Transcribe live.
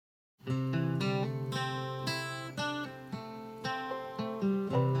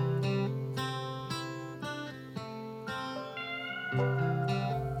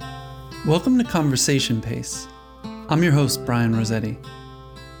Welcome to Conversation Pace. I'm your host, Brian Rossetti.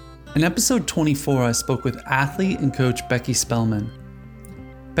 In episode 24, I spoke with athlete and coach Becky Spellman.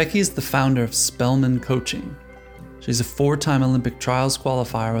 Becky is the founder of Spellman Coaching. She's a 4-time Olympic trials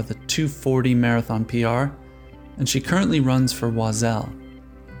qualifier with a 2:40 marathon PR, and she currently runs for Oiselle.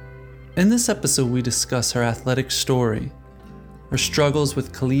 In this episode, we discuss her athletic story, her struggles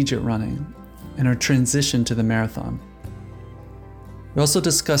with collegiate running, and her transition to the marathon. We also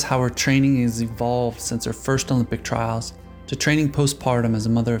discuss how her training has evolved since her first Olympic trials to training postpartum as a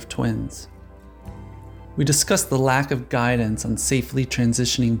mother of twins. We discuss the lack of guidance on safely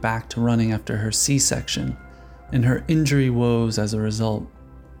transitioning back to running after her C-section and her injury woes as a result.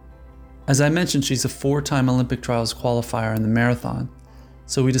 As I mentioned, she's a 4-time Olympic trials qualifier in the marathon,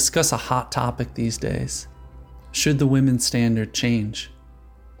 so we discuss a hot topic these days. Should the women's standard change?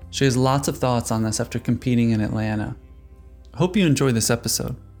 She has lots of thoughts on this after competing in Atlanta. Hope you enjoy this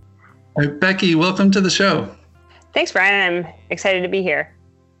episode. All right, Becky, welcome to the show. Thanks, Brian. I'm excited to be here.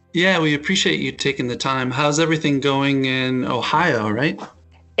 Yeah, we appreciate you taking the time. How's everything going in Ohio, right?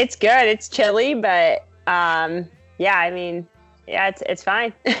 It's good. It's chilly, but it's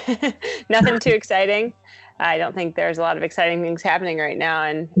fine. Nothing too exciting. I don't think there's a lot of exciting things happening right now,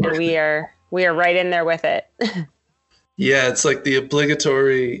 and we are right in there with it. Yeah, it's like the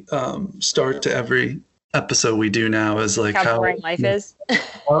obligatory start to every episode we do now is like how boring life is.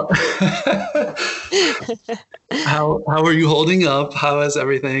 How are you holding up? How is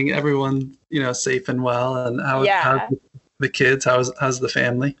everything? Everyone, safe and well, and how's the kids? How's the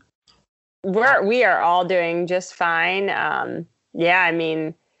family? We are all doing just fine.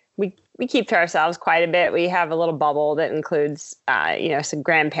 We keep to ourselves quite a bit. We have a little bubble that includes some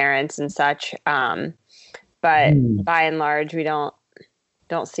grandparents and such. But by and large, we don't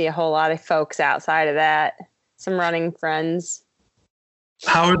see a whole lot of folks outside of that. Some running friends.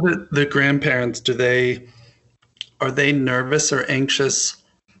 How are the grandparents? Are they nervous or anxious,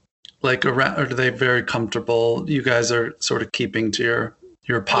 like around, or are they very comfortable? You guys are sort of keeping to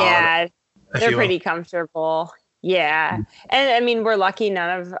your pod. Yeah, they're pretty comfortable. Yeah. And I mean, we're lucky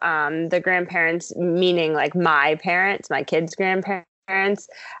none of the grandparents, meaning like my parents, my kids' grandparents,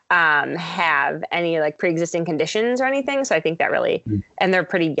 have any like pre-existing conditions or anything. So I think that really, and they're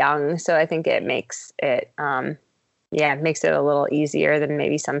pretty young. So I think it makes it, makes it a little easier than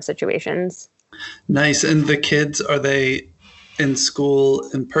maybe some situations. Nice. And the kids, are they in school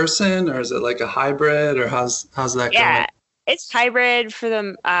in person, or is it like a hybrid, or how's that going? It's hybrid for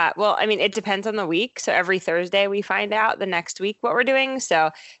them. It depends on the week. So every Thursday we find out the next week what we're doing.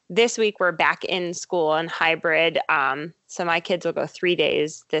 So this week we're back in school and hybrid. So my kids will go 3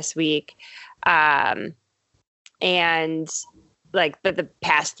 days this week. And like the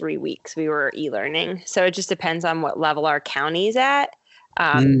past 3 weeks we were e-learning. So it just depends on what level our county's at.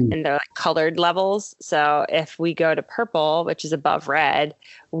 And they're like colored levels. So if we go to purple, which is above red,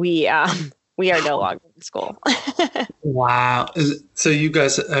 we are no longer in school. Wow. So you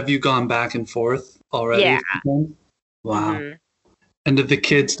guys, have you gone back and forth already? Yeah. Wow. Mm-hmm. And do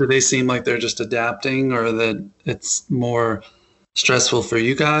they seem like they're just adapting, or that it's more stressful for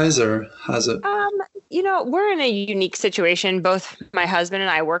you guys, or has it? We're in a unique situation. Both my husband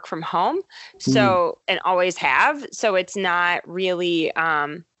and I work from home, and always have. So it's not really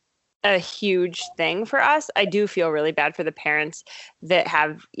a huge thing for us. I do feel really bad for the parents that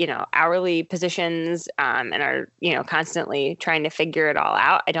have, hourly positions and are, constantly trying to figure it all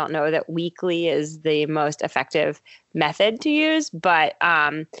out. I don't know that weekly is the most effective method to use, but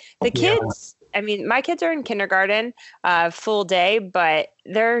the kids, my kids are in kindergarten full day, but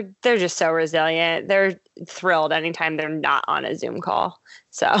they're just so resilient. They're thrilled anytime they're not on a Zoom call.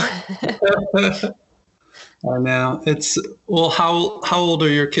 So I know. How old are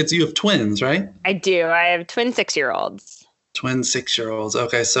your kids? You have twins, right? I do. I have twin 6-year-olds. Twin 6-year-olds.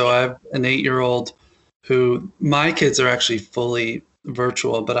 Okay. So I have an 8-year-old who, my kids are actually fully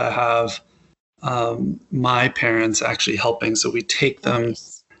virtual, but I have my parents actually helping. So we take them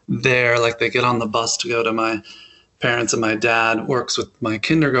there, like they get on the bus to go to my parents, and my dad works with my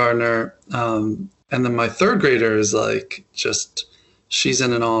kindergartner. And then my 3rd grader is like she's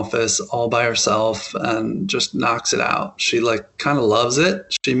in an office all by herself and just knocks it out. She like kind of loves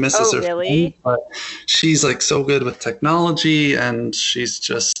it. She misses her really? Friends, but she's like so good with technology, and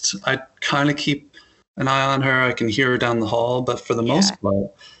I kind of keep an eye on her. I can hear her down the hall, but for the most part,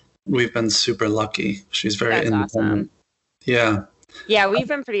 we've been super lucky. She's very independent. Awesome. Yeah. Yeah, we've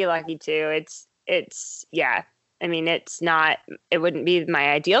been pretty lucky too. It's it wouldn't be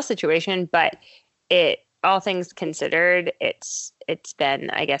my ideal situation, but all things considered, it's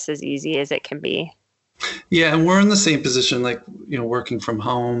been, I guess, as easy as it can be. Yeah, and we're in the same position, like, working from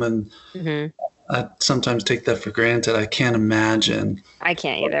home, and Hmm. I sometimes take that for granted. I can't imagine I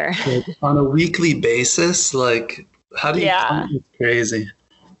can't either. like, on a weekly basis, like, how do you, Yeah. it's crazy.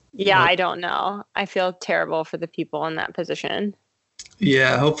 Yeah, I don't know. I feel terrible for the people in that position.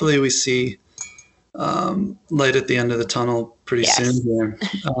 Yeah, hopefully we see light at the end of the tunnel pretty soon Yes. here.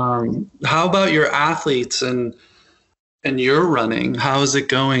 How about your athletes and your running? How is it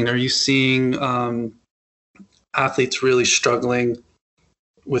going? Are you seeing athletes really struggling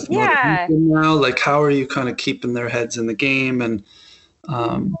with motivation Yeah. now? Like, how are you kind of keeping their heads in the game and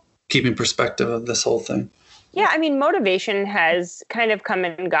keeping perspective of this whole thing? Yeah, I mean, motivation has kind of come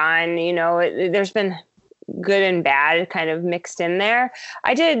and gone. There's been good and bad kind of mixed in there.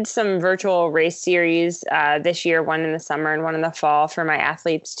 I did some virtual race series this year, one in the summer and one in the fall for my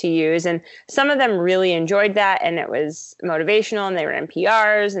athletes to use. And some of them really enjoyed that, and it was motivational, and they were in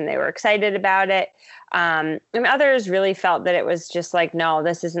PRs and they were excited about it. And others really felt that it was just like, no,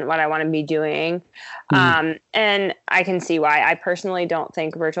 this isn't what I want to be doing. And I can see why. I personally don't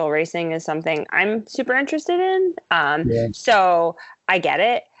think virtual racing is something I'm super interested in. Yeah. So I get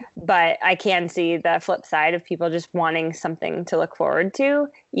it, but I can see the flip side of people just wanting something to look forward to,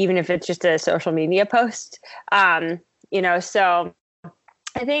 even if it's just a social media post. So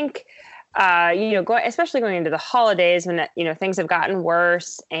I think, especially going into the holidays when, things have gotten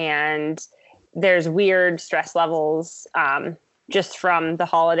worse and there's weird stress levels just from the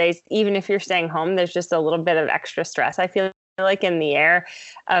holidays. Even if you're staying home, there's just a little bit of extra stress, I feel like, in the air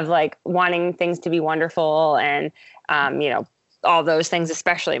of like wanting things to be wonderful and, all those things,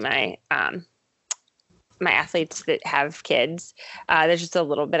 especially my athletes that have kids. There's just a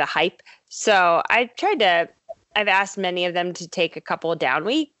little bit of hype. So I've asked many of them to take a couple of down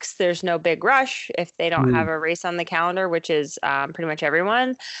weeks. There's no big rush if they don't have a race on the calendar, which is pretty much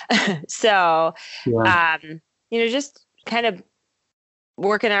everyone. So, Yeah. Just kind of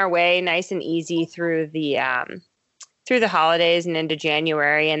working our way nice and easy through the holidays and into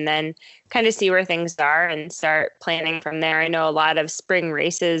January, and then kind of see where things are and start planning from there. I know a lot of spring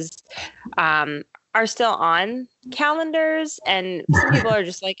races are still on calendars, and some people are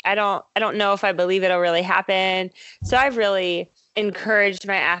just like, I don't know if I believe it'll really happen. So I've really encouraged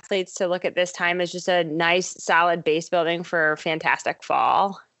my athletes to look at this time as just a nice, solid base building for a fantastic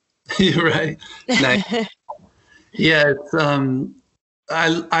fall. You're right. Nice. Yeah, it's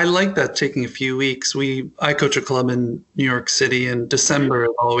I like that, taking a few weeks. I coach a club in New York City, and December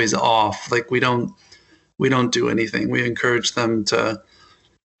is always off. Like, we don't do anything. We encourage them to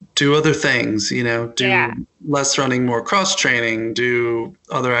do other things, do Yeah. less running, more cross training, do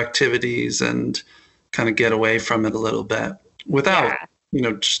other activities, and kind of get away from it a little bit without,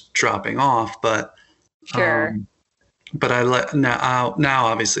 Yeah. just dropping off. But Sure. I let now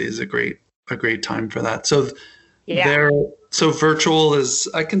obviously is a great time for that. So Yeah. virtual is,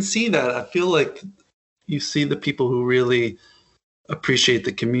 I can see that. I feel like you see the people who really appreciate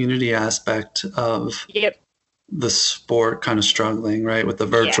the community aspect of Yep. the sport kind of struggling, right, with the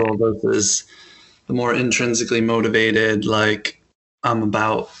Yeah. virtual versus the more intrinsically motivated, like, I'm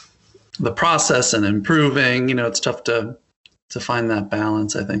about the process and improving. It's tough to find that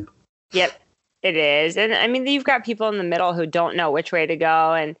balance, I think. Yep, it is. And I mean, you've got people in the middle who don't know which way to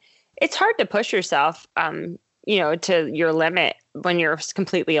go. And it's hard to push yourself, to your limit when you're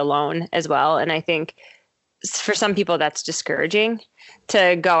completely alone as well. And I think for some people that's discouraging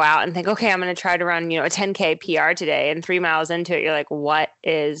to go out and think, okay, I'm going to try to run, a 10K PR today, and 3 miles into it, you're like, what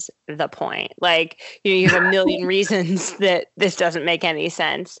is the point? Like, you have a million reasons that this doesn't make any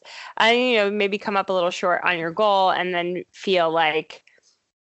sense. And, maybe come up a little short on your goal and then feel like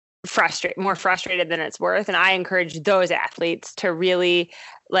more frustrated than it's worth. And I encourage those athletes to really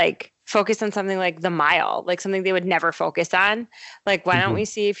like focus on something like the mile, like something they would never focus on. Like, why don't we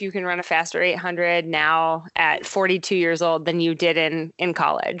see if you can run a faster 800 now at 42 years old than you did in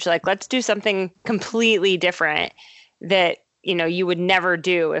college? Like, let's do something completely different that, you would never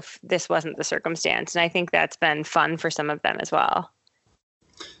do if this wasn't the circumstance. And I think that's been fun for some of them as well.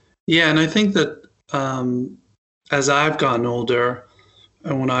 Yeah, and I think that as I've gotten older,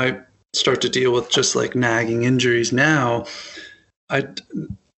 and when I start to deal with just like nagging injuries now, I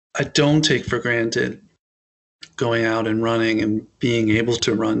don't take for granted going out and running and being able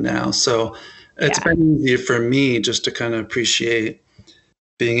to run now. So it's been easier for me just to kind of appreciate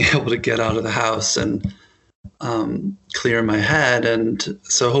being able to get out of the house and clear my head. And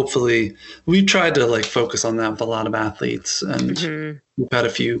so hopefully we tried to like focus on that with a lot of athletes. And we've had a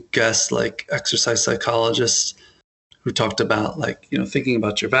few guests, like exercise psychologists, who talked about like, thinking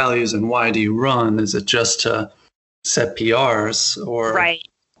about your values and why do you run? Is it just to set PRs, or Right.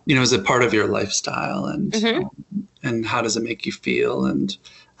 is it part of your lifestyle, and how does it make you feel? And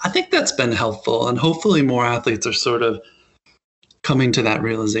I think that's been helpful, and hopefully more athletes are sort of coming to that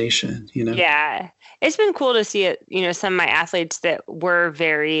realization, Yeah. It's been cool to see it, some of my athletes that were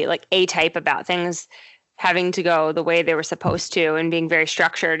very like A-type about things having to go the way they were supposed to and being very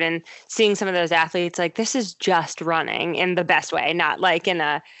structured, and seeing some of those athletes like, this is just running in the best way, not like in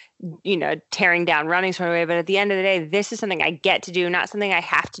a, tearing down running sort of way. But at the end of the day, this is something I get to do, not something I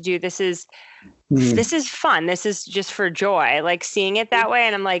have to do. This is fun. This is just for joy, like seeing it that way.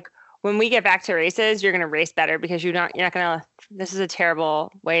 And I'm like, when we get back to races, you're going to race better because you're not going to, this is a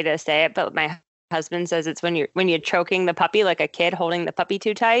terrible way to say it, but my husband says it's when you're choking the puppy, like a kid holding the puppy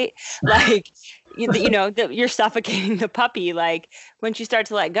too tight, like, you're suffocating the puppy. Like once you start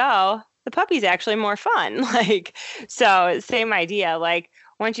to let go, the puppy's actually more fun. Like, so same idea. Like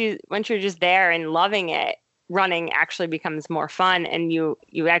once you're just there and loving it, running actually becomes more fun. And you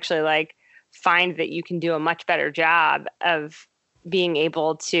actually like find that you can do a much better job of being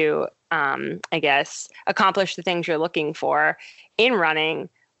able to, I guess, accomplish the things you're looking for in running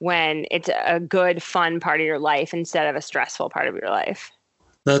when it's a good, fun part of your life instead of a stressful part of your life.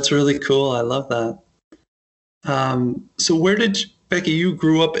 That's really cool. I love that. So Becky, you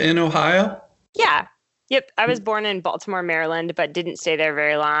grew up in Ohio? Yeah. Yep. I was born in Baltimore, Maryland, but didn't stay there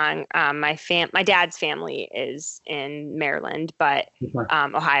very long. My dad's family is in Maryland, but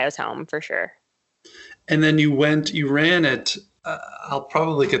Ohio's home for sure. And then you ran it. I'll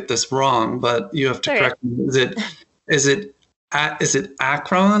probably get this wrong, but you have to correct me. Is it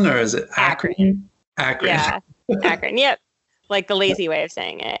Akron or is it Akron? Akron. Yeah, Akron. Yep. Like the lazy way of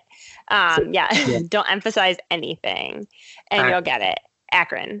saying it. Yeah. Don't emphasize anything and you'll get it.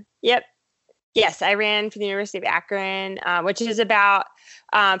 Akron. Yep. Yes, I ran for the University of Akron, which is about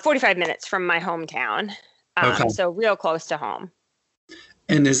 45 minutes from my hometown. So real close to home.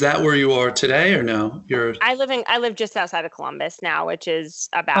 And is that where you are today or no? I live just outside of Columbus now, which is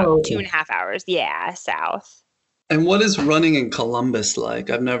about 2.5 hours. Yeah, south. And what is running in Columbus like?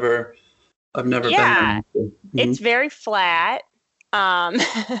 I've never been there. Mm-hmm. It's very flat.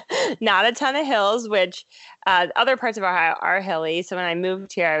 Not a ton of hills, which other parts of Ohio are hilly. So when I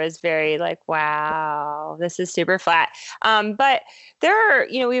moved here, I was very like, wow, this is super flat. But there are,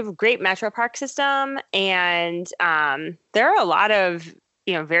 we have a great Metro Park system, and there are a lot of,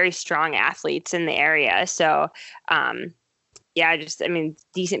 very strong athletes in the area. So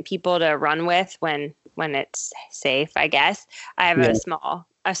decent people to run with when it's safe, I guess. I have a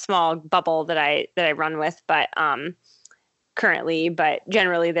small bubble that I run with, but currently, but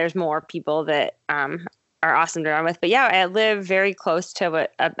generally there's more people that are awesome to run with. But yeah, I live very close to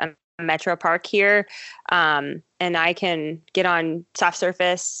a metro park here, and I can get on soft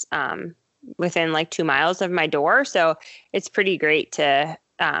surface within like 2 miles of my door. So it's pretty great to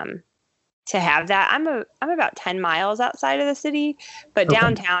have that. I'm about 10 miles outside of the city, but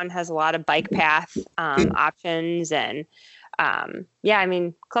downtown has a lot of bike path options. And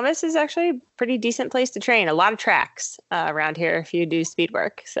Columbus is actually a pretty decent place to train. A lot of tracks around here if you do speed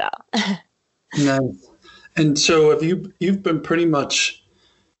work. So nice. And so you've been pretty much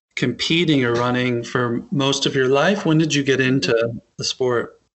competing or running for most of your life. When did you get into the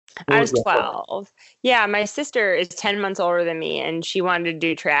sport? I was 12. Yeah, my sister is 10 months older than me, and she wanted to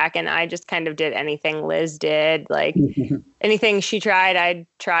do track, and I just kind of did anything Liz did. Like anything she tried, I'd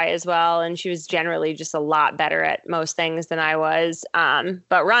try as well. And she was generally just a lot better at most things than I was.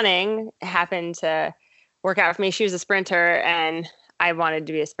 But running happened to work out for me. She was a sprinter, and I wanted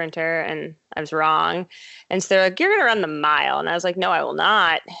to be a sprinter, and I was wrong. And so they're like, you're going to run the mile. And I was like, no, I will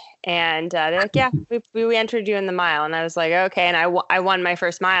not. And they're like, yeah, we entered you in the mile. And I was like, okay. And I won my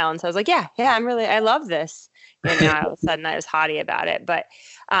first mile. And so I was like, yeah, I love this. And now all of a sudden I was haughty about it. But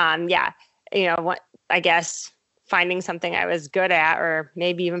I guess finding something I was good at, or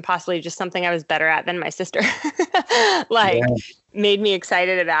maybe even possibly just something I was better at than my sister, made me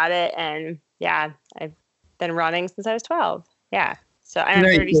excited about it. And yeah, I've been running since I was 12. Yeah. So I'm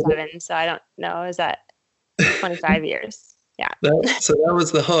 37. So I don't know. Is that 25 years? Yeah. So that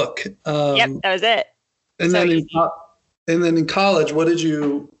was the hook. Yep, that was it. And then in college, what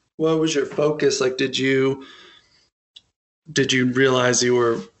was your focus? Like, did you realize you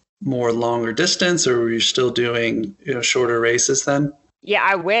were more longer distance, or were you still doing, shorter races then? Yeah,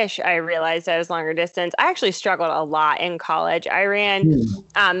 I wish I realized I was longer distance. I actually struggled a lot in college. I ran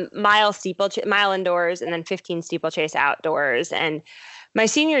mile indoors and then 15 steeplechase outdoors. And my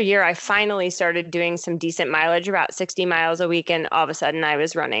senior year, I finally started doing some decent mileage, about 60 miles a week, and all of a sudden I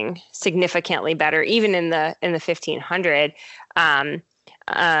was running significantly better, even in the 1500. I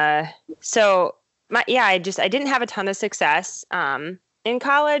didn't have a ton of success in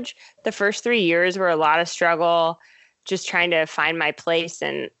college. The first 3 years were a lot of struggle, just trying to find my place.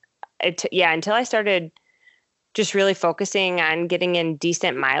 And until I started just really focusing on getting in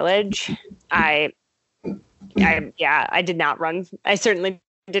decent mileage, I did not run. I certainly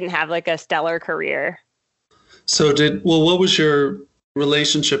didn't have like a stellar career. So what was your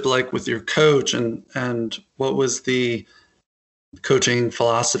relationship like with your coach, and what was the coaching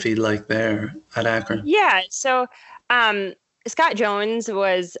philosophy like there at Akron? Yeah. So, Scott Jones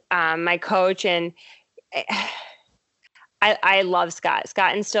was my coach, and I love Scott.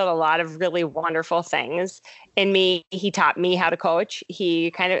 Scott instilled a lot of really wonderful things in me. He taught me how to coach.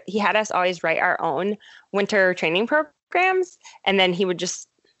 He had us always write our own winter training programs, and then he would just,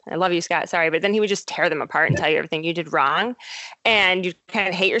 I love you, Scott, sorry, but then he would just tear them apart and tell you everything you did wrong, and you kind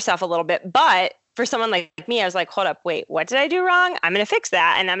of hate yourself a little bit. But for someone like me, I was like, hold up, wait, what did I do wrong? I'm going to fix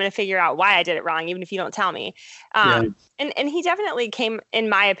that, and I'm going to figure out why I did it wrong, even if you don't tell me. And he definitely came, in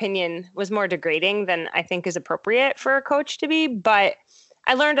my opinion, was more degrading than I think is appropriate for a coach to be. But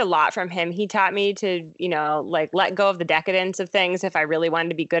I learned a lot from him. He taught me to, like let go of the decadence of things if I really wanted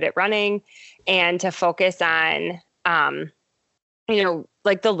to be good at running, and to focus on,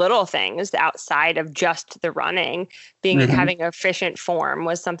 like the little things outside of just the running. Having efficient form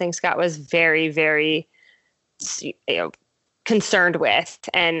was something Scott was very, very, concerned with.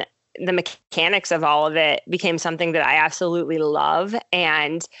 And the mechanics of all of it became something that I absolutely love.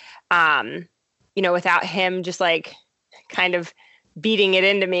 And, without him just like kind of beating it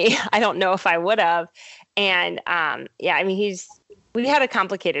into me, I don't know if I would have. And, we had a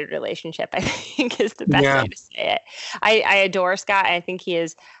complicated relationship, I think is the best way to say it. I adore Scott. I think he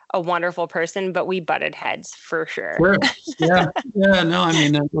is a wonderful person, but we butted heads for sure. Sure. Yeah. No, I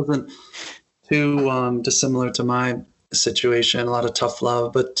mean, it wasn't too dissimilar to my situation, a lot of tough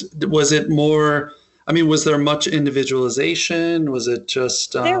love, but was it more, was there much individualization? Was it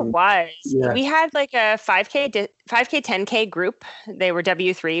just... there was. Yeah. We had like a 5K, 10K group. They were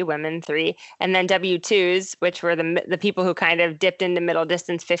W3, women 3, and then W2s, which were the people who kind of dipped into middle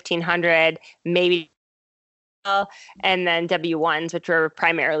distance, 1500, maybe, and then W1s, which were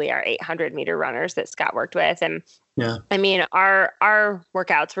primarily our 800 meter runners that Scott worked with. And our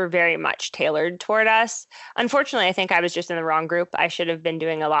workouts were very much tailored toward us. Unfortunately, I think I was just in the wrong group. I should have been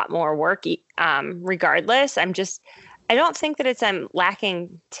doing a lot more work regardless. I don't think that I'm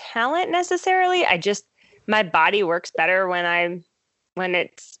lacking talent necessarily. My body works better when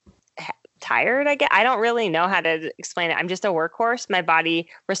it's tired, I guess. I don't really know how to explain it. I'm just a workhorse. My body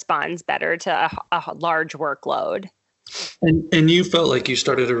responds better to a large workload. And you felt like you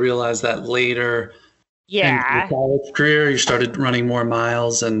started to realize that later. Yeah. In your college career, you started running more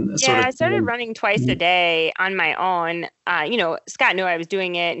miles and I started running twice a day on my own. Scott knew I was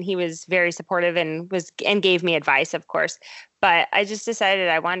doing it, and he was very supportive and gave me advice, of course. But I just decided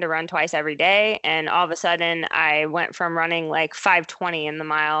I wanted to run twice every day, and all of a sudden I went from running like 5:20 in the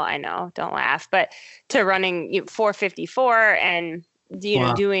mile. I know, don't laugh, but to running 4:54 and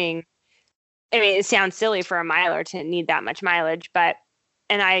doing. I mean, it sounds silly for a miler to need that much mileage, but.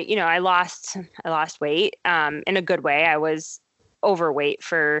 And I lost weight in a good way. I was overweight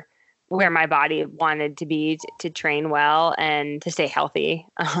for where my body wanted to be to train well and to stay healthy.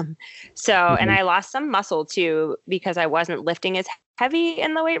 And I lost some muscle too, because I wasn't lifting as heavy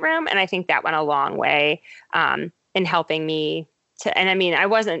in the weight room. And I think that went a long way in helping me I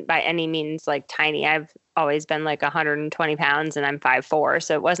wasn't by any means like tiny. I've always been like 120 pounds and I'm 5'4".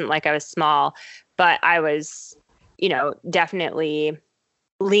 So it wasn't like I was small, but I was, definitely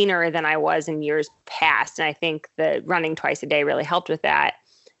leaner than I was in years past. And I think the running twice a day really helped with that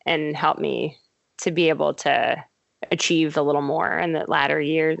and helped me to be able to achieve a little more in the latter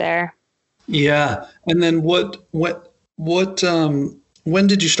year there. Yeah. And then when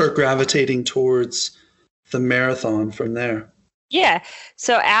did you start gravitating towards the marathon from there? Yeah.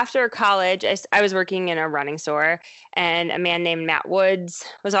 So after college, I was working in a running store, and a man named Matt Woods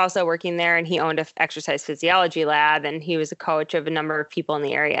was also working there, and he owned an exercise physiology lab, and he was a coach of a number of people in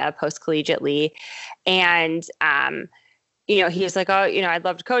the area post-collegiately. And, he was like, oh, I'd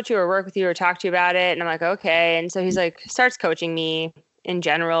love to coach you or work with you or talk to you about it. And I'm like, okay. And so he's like, starts coaching me in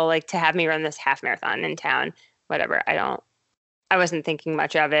general, like to have me run this half marathon in town, whatever. I wasn't thinking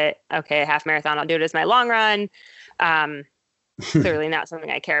much of it. Okay, half marathon, I'll do it as my long run. Clearly not something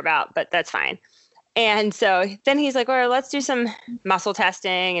I care about, but that's fine. And so then he's like, well, let's do some muscle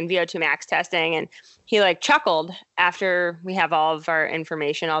testing and VO2 max testing. And he like chuckled after we have all of our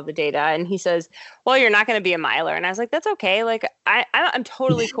information, all the data. And he says, well, you're not going to be a miler. And I was like, that's okay. Like I'm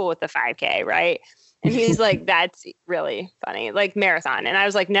totally cool with the 5K. Right. And he's like, that's really funny, like marathon. And I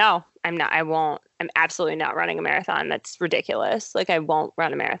was like, no, I'm not, I won't. I'm absolutely not running a marathon. That's ridiculous. Like, I won't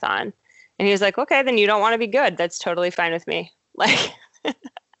run a marathon. And he was like, okay, then you don't want to be good. That's totally fine with me. Like,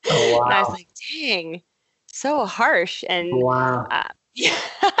 Oh, wow. and I was like, dang, so harsh. And Wow.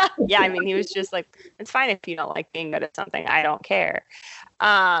 yeah, I mean, he was just like, it's fine if you don't like being good at something. I don't care.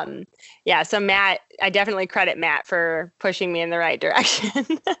 Yeah, so Matt, I definitely credit Matt for pushing me in the right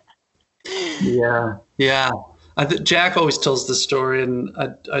direction. Yeah. Jack always tells the story, and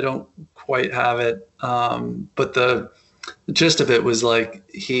I don't quite have it. But the gist of it was like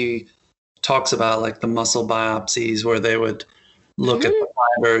he talks about like the muscle biopsies where they would look at the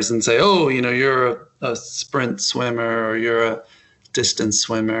fibers and say, oh, you're a sprint swimmer or you're a distance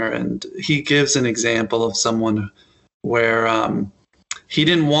swimmer. And he gives an example of someone where he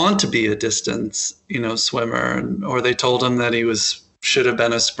didn't want to be a distance, swimmer, or they told him that he should have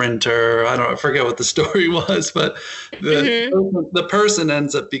been a sprinter. I forget what the story was, but the person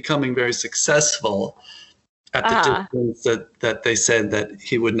ends up becoming very successful at the distance that they said that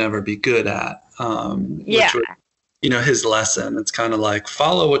he would never be good at. Which was, his lesson. It's kind of like,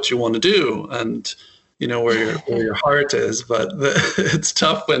 follow what you want to do and where your heart is, but it's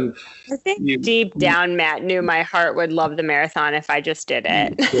tough when I think deep down Matt knew my heart would love the marathon if I just did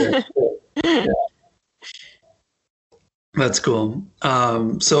it. Yeah. That's cool.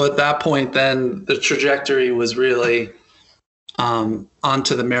 So at that point, then the trajectory was really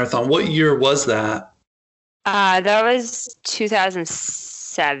onto the marathon. What year was that? That was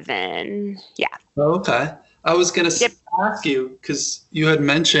 2007. Yeah. Oh, okay. I was going to ask you, because you had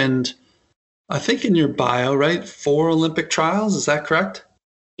mentioned, I think in your bio, right? 4 Olympic trials. Is that correct?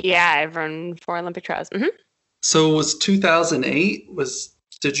 Yeah, I've run 4 Olympic trials. Mm-hmm. So it was 2008.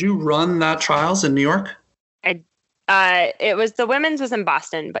 Did you run that trials in New York? It was the women's was in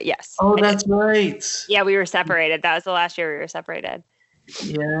Boston, but yes. Oh, that's right. Yeah, we were separated. That was the last year we were separated.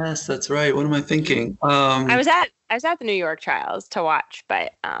 Yes, that's right. What am I thinking? I was at the New York trials to watch,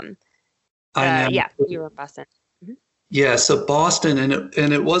 but yeah, we were in Boston. Mm-hmm. Yeah, so Boston,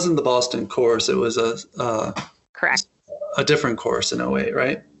 and it wasn't the Boston course. It was correct, a different course in 08,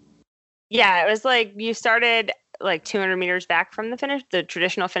 right? Yeah, it was like you started like 200 meters back from the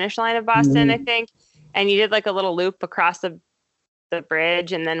traditional finish line of Boston, I think. And you did like a little loop across the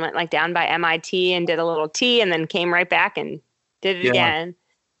bridge and then went like down by MIT and did a little T and then came right back and did it again.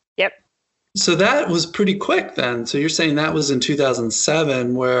 Yep. So that was pretty quick then. So you're saying that was in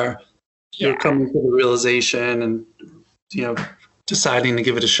 2007 where you're coming to the realization and, deciding to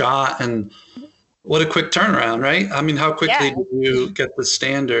give it a shot. And what a quick turnaround, right? I mean, how quickly did you get the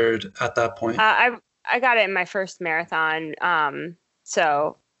standard at that point? I got it in my first marathon.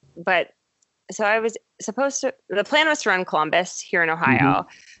 So I was supposed to, the plan was to run Columbus here in Ohio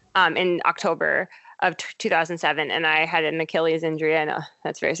in October of 2007. And I had an Achilles injury. I know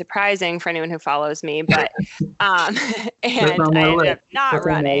that's very surprising for anyone who follows me, but, and I ended up not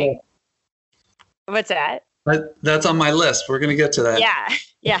running. What's that? That's on my list. We're going to get to that.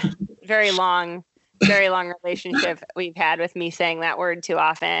 Yeah. Very long relationship we've had with me saying that word too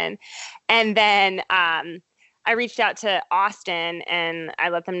often. And then, I reached out to Austin and I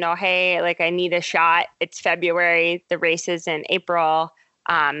let them know, hey, like I need a shot. It's February. The race is in April.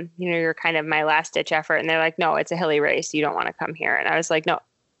 You're kind of my last ditch effort. And they're like, no, it's a hilly race. You don't want to come here. And I was like, no,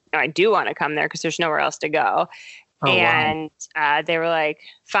 I do want to come there because there's nowhere else to go. Oh, and they were like,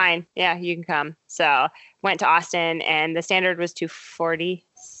 fine. Yeah, you can come. So went to Austin and the standard was 240.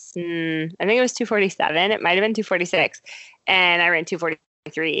 I think it was 247. It might've been 246. And I ran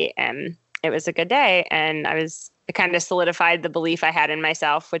 243 and it was a good day, and it kind of solidified the belief I had in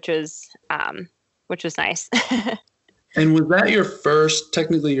myself, which was nice. And was that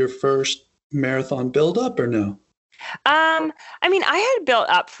technically your first marathon build-up or no? I mean, I had built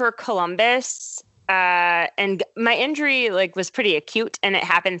up for Columbus, and my injury was pretty acute, and it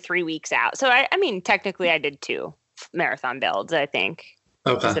happened 3 weeks out. So I mean, technically, I did 2 marathon builds. I think.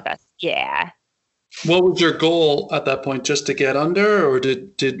 Okay. Was the best. Yeah. What was your goal at that point? Just to get under, or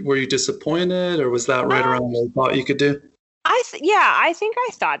were you disappointed, or was that right around what you thought you could do? I think I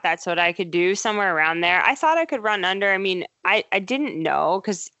thought that's what I could do, somewhere around there. I thought I could run under. I mean, I didn't know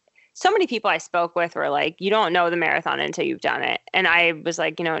because so many people I spoke with were like, you don't know the marathon until you've done it. And I was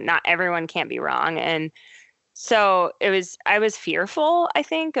like, not everyone can't be wrong. And so I was fearful, I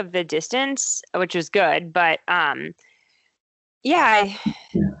think, of the distance, which was good. But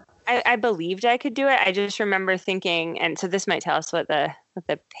I believed I could do it. I just remember thinking, and so this might tell us what the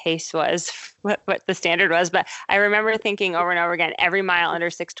pace was, what the standard was, but I remember thinking over and over again, every mile under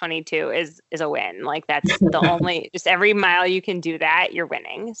 6:22 is a win. Like that's the only, just every mile you can do that, you're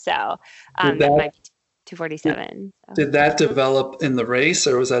winning. So that might be 247. Did that develop in the race,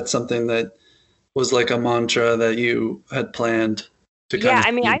 or was that something that was like a mantra that you had planned to kind Yeah, of?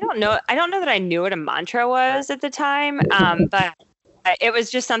 I mean, I don't know that I knew what a mantra was at the time, but it was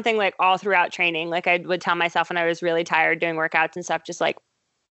just something like all throughout training. Like I would tell myself when I was really tired doing workouts and stuff, just like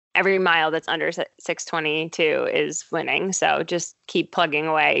every mile that's under 6:22 is winning. So just keep plugging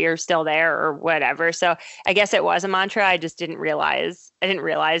away. You're still there or whatever. So I guess it was a mantra. I just I didn't realize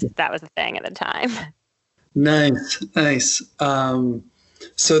that was a thing at the time. Nice, nice.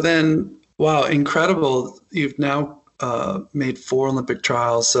 So then, wow, incredible. You've now made 4 Olympic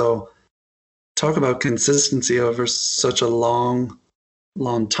trials. So talk about consistency over such a long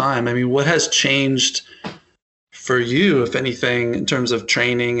time. I mean, what has changed for you, if anything, in terms of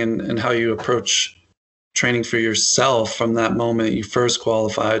training and how you approach training for yourself from that moment you first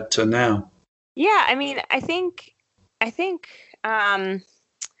qualified to now? Yeah, I mean, I think,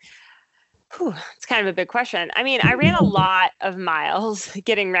 it's kind of a big question. I mean, I ran a lot of miles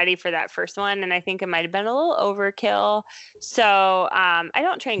getting ready for that first one, and I think it might have been a little overkill. So I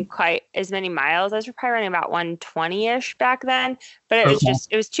don't train quite as many miles. I was probably running about 120-ish back then, but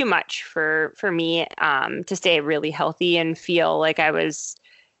it was too much for me to stay really healthy and feel like I was,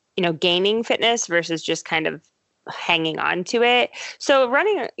 gaining fitness versus just kind of hanging on to it. So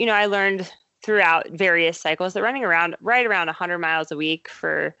running, I learned throughout various cycles that running right around 100 miles a week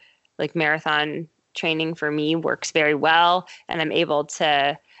for like marathon training for me works very well. And I'm able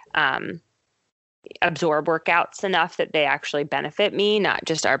to absorb workouts enough that they actually benefit me, not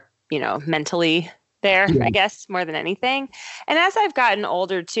just are, mentally there, I guess, more than anything. And as I've gotten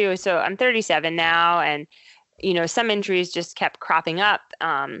older too, so I'm 37 now, and, some injuries just kept cropping up.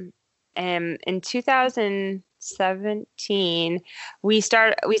 And in 2017, I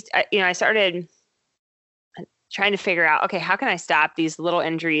started trying to figure out, okay, how can I stop these little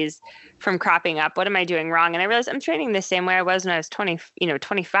injuries from cropping up? What am I doing wrong? And I realized I'm training the same way I was when I was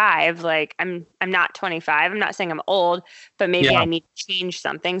 25. Like I'm not 25. I'm not saying I'm old, but maybe I need to change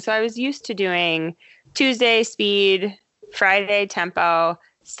something. So I was used to doing Tuesday speed, Friday tempo,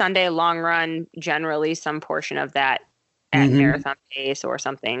 Sunday long run, generally some portion of that at marathon pace or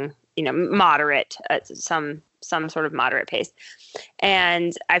something, moderate, some sort of moderate pace.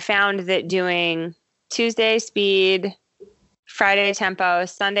 And I found that doing Tuesday speed, Friday tempo,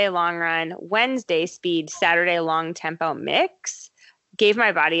 Sunday long run, Wednesday speed, Saturday long tempo mix gave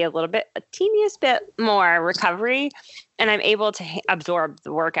my body a teeniest bit more recovery, and I'm able to absorb the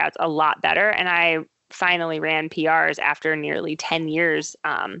workouts a lot better. And I finally ran PRs after nearly 10 years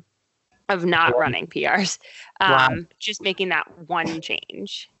of not running PRs, just making that one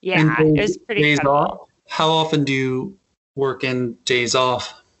change. Yeah, it was pretty days incredible. Off? How often do you work in days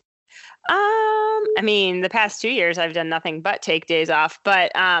off? I mean, the past 2 years I've done nothing but take days off,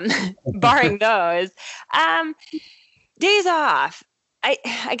 but barring those, days off,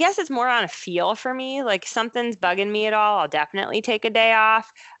 I guess it's more on a feel for me. Like something's bugging me at all, I'll definitely take a day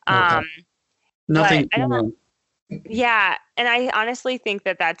off. Nothing. I don't know. Yeah, and I honestly think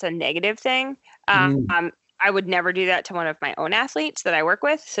that that's a negative thing. I would never do that to one of my own athletes that I work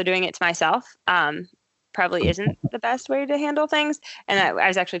with. So doing it to myself probably isn't the best way to handle things. And I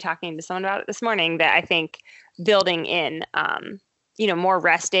was actually talking to someone about it this morning, that I think building in, more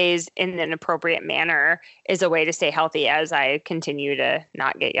rest days in an appropriate manner is a way to stay healthy as I continue to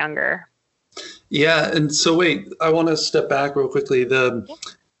not get younger. Yeah. And so wait, I want to step back real quickly.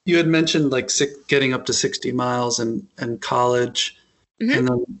 You had mentioned like getting up to 60 miles in college, and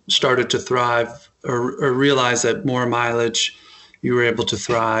then started to thrive or realize that more mileage, you were able to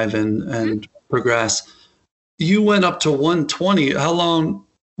thrive and progress. You went up to 120. How long?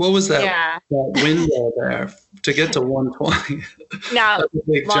 What was that window there to get to 120? Not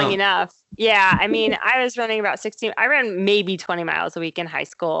long enough. Yeah. I mean, I was running about 16. I ran maybe 20 miles a week in high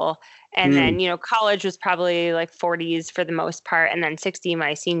school. And then, college was probably like 40s for the most part. And then 60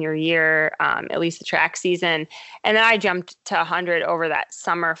 my senior year, at least the track season. And then I jumped to 100 over that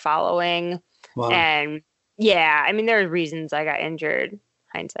summer following. Wow. And yeah, I mean, there are reasons I got injured,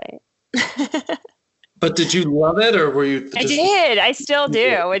 hindsight. But did you love it, or were you? I did. I still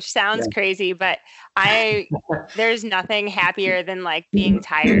do, which sounds crazy, but there's nothing happier than like being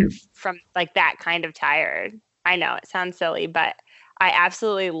tired from like that kind of tired. I know it sounds silly, but I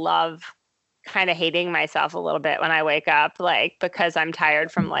absolutely love kind of hating myself a little bit when I wake up, like because I'm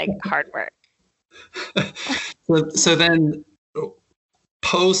tired from like hard work. So then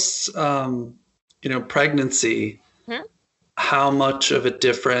post, pregnancy, how much of a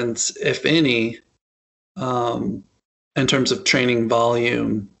difference, if any, in terms of training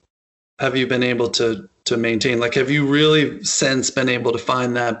volume, have you been able to maintain? Like, have you really since been able to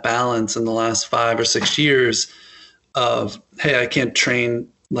find that balance in the last 5 or 6 years of, hey, I can't train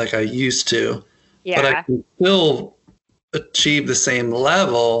like I used to, but I Yeah. can still achieve the same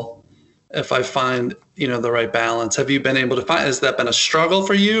level if I find, the right balance. Have you been able to find, has that been a struggle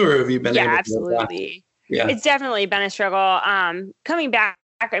for you, or have you been Yeah, able to adapt? absolutely. Yeah. It's definitely been a struggle. Coming back,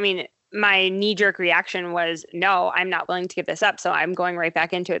 I mean, my knee-jerk reaction was, no, I'm not willing to give this up. So I'm going right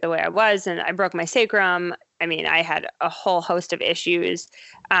back into it the way I was. And I broke my sacrum. I mean, I had a whole host of issues.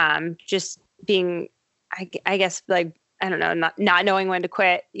 Just being, I guess, like, I don't know, not knowing when to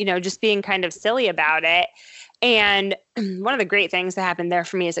quit, just being kind of silly about it. And one of the great things that happened there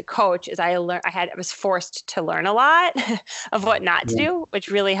for me as a coach is I was forced to learn a lot of what not to do, which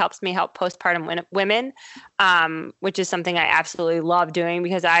really helps me help postpartum women, which is something I absolutely love doing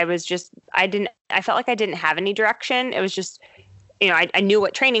because I felt like I didn't have any direction. It was just, I knew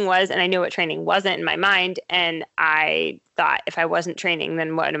what training was and I knew what training wasn't in my mind. And I thought if I wasn't training,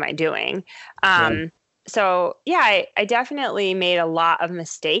 then what am I doing? So yeah, I definitely made a lot of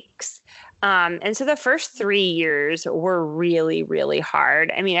mistakes. And so the first 3 years were really, really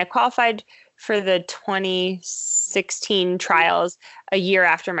hard. I mean, I qualified for the 2016 trials a year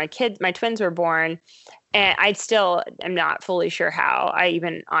after my twins were born. And I still am not fully sure how I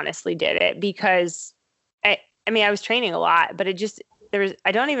even honestly did it because I mean, I was training a lot, but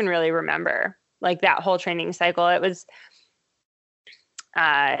I don't even really remember like that whole training cycle. It was,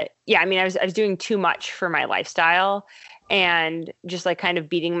 I was doing too much for my lifestyle and just like kind of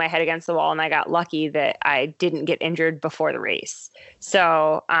beating my head against the wall. And I got lucky that I didn't get injured before the race.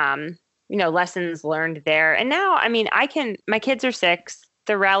 So, lessons learned there. And now, I mean, my kids are 6.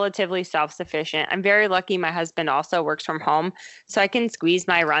 They're relatively self-sufficient. I'm very lucky. My husband also works from home, so I can squeeze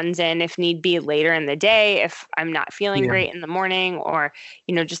my runs in if need be later in the day, if I'm not feeling great in the morning, or,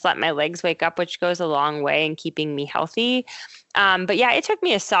 just let my legs wake up, which goes a long way in keeping me healthy. But yeah, it took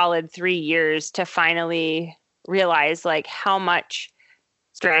me a solid 3 years to finally realize like how much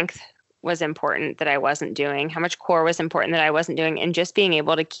strength was important that I wasn't doing, how much core was important that I wasn't doing, and just being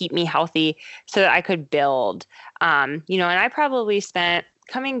able to keep me healthy so that I could build. And I probably spent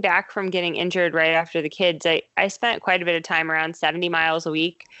coming back from getting injured right after the kids, I spent quite a bit of time, around 70 miles a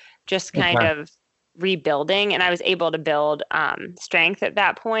week, just kind of rebuilding. And I was able to build strength at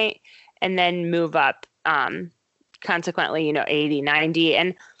that point and then move up consequently, 80, 90.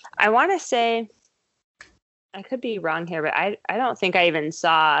 And I want to say, I could be wrong here, but I don't think I even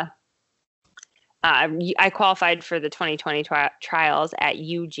saw, I qualified for the 2020 trials at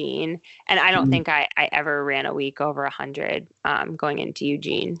Eugene, and I don't think I ever ran a week over 100 going into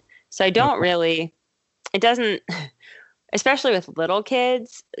Eugene. So I don't really, it doesn't, especially with little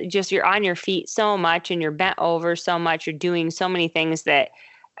kids, just you're on your feet so much and you're bent over so much, you're doing so many things that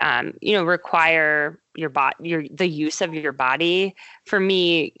require the use of your body. For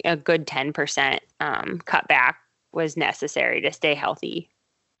me, a good 10% cutback was necessary to stay healthy.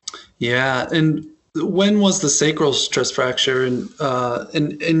 Yeah. And when was the sacral stress fracture? And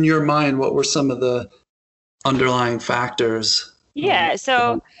in your mind, what were some of the underlying factors? Yeah.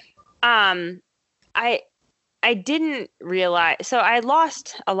 So I didn't realize, so I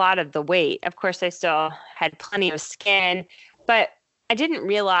lost a lot of the weight. Of course, I still had plenty of skin, but I didn't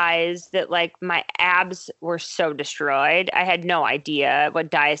realize that like my abs were so destroyed. I had no idea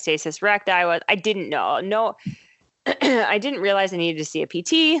what diastasis recti was. I didn't know. No, I didn't realize I needed to see a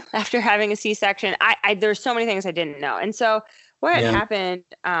PT after having a C-section. There's so many things I didn't know. And so what had happened,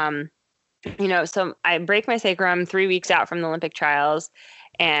 so I break my sacrum 3 weeks out from the Olympic trials.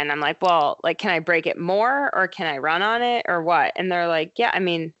 And I'm like, well, like, can I break it more or can I run on it or what? And they're like, yeah, I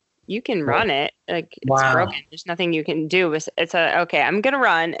mean, you can run it. Like it's broken. There's nothing you can do. Okay, I'm going to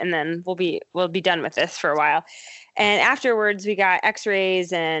run and then we'll be done with this for a while. And afterwards we got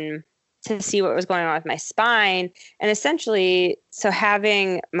x-rays and to see what was going on with my spine. And essentially, so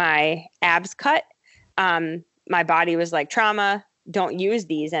having my abs cut, my body was like, trauma, don't use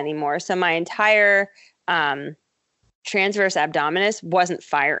these anymore. So my entire, transverse abdominis wasn't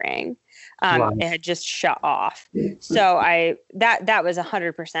firing. It had just shut off. So that was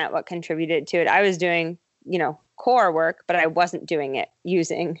 100% what contributed to it. I was doing, core work, but I wasn't doing it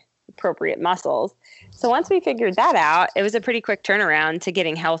using appropriate muscles. So once we figured that out, it was a pretty quick turnaround to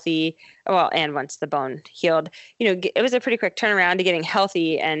getting healthy. Well, and once the bone healed, it was a pretty quick turnaround to getting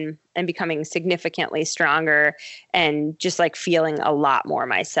healthy and becoming significantly stronger and just like feeling a lot more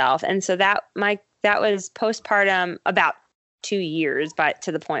myself. And so that was postpartum, about 2 years, but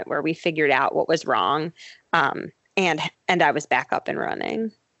to the point where we figured out what was wrong. And I was back up and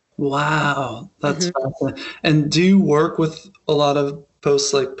running. Wow. That's fascinating. And do you work with a lot of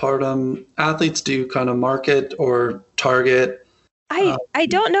postpartum athletes? Do you kind of market or target? I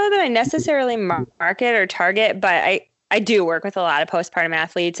don't know that I necessarily market or target, but I do work with a lot of postpartum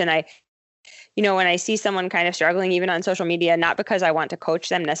athletes, and I when I see someone kind of struggling, even on social media, not because I want to coach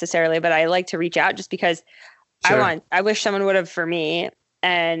them necessarily, but I like to reach out just because Sure. I wish someone would have for me.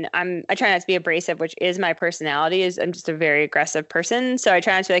 And I try not to be abrasive, which is my personality. Is I'm just a very aggressive person. So I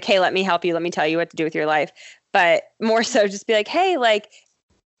try not to be like, hey, let me help you. Let me tell you what to do with your life. But more so just be like, hey, like,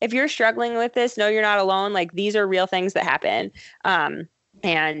 if you're struggling with this, no, you're not alone. Like, these are real things that happen. I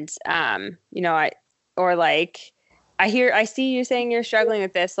see you saying you're struggling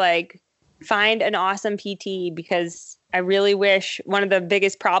with this, like, find an awesome PT, because I really wish, one of the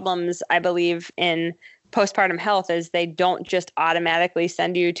biggest problems I believe in postpartum health is they don't just automatically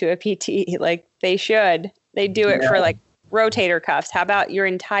send you to a PT. Like, they should. They do it for like rotator cuffs. How about your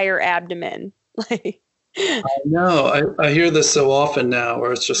entire abdomen? Like, I know. I hear this so often now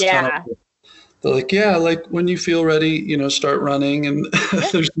where it's just kind yeah. of, they're like, yeah, like when you feel ready, start running, and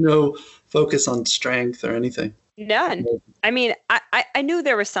there's no focus on strength or anything. None. I mean, I knew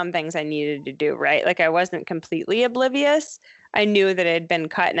there were some things I needed to do, right? Like, I wasn't completely oblivious. I knew that it had been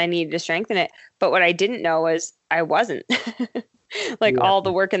cut and I needed to strengthen it. But what I didn't know was I wasn't. Like, Yeah. all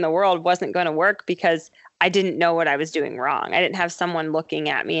the work in the world wasn't going to work because I didn't know what I was doing wrong. I didn't have someone looking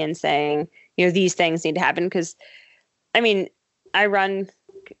at me and saying, these things need to happen. Because, I mean, I run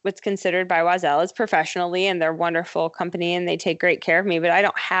what's considered by Oiselle as professionally, and they're a wonderful company and they take great care of me, but I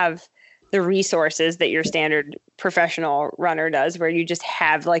don't have the resources that your standard professional runner does, where you just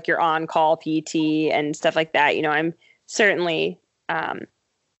have like your on-call PT and stuff like that. I'm certainly,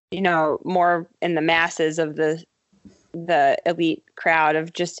 more in the masses of the elite crowd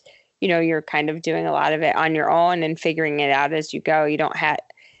of just, you're kind of doing a lot of it on your own and figuring it out as you go. You don't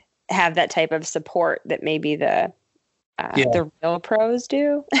have that type of support that maybe the real pros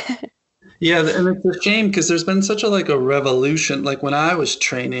do. Yeah, and it's a shame because there's been such a revolution. Like when I was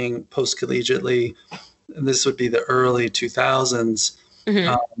training post collegiately, and this would be the early 2000s,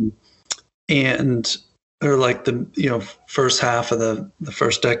 Mm-hmm. and or like the first half of the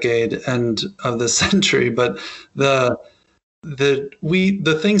first decade and of the century, but the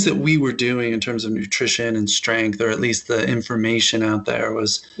things that we were doing in terms of nutrition and strength, or at least the information out there,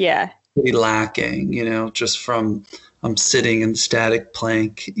 was pretty lacking. Just from I'm sitting in static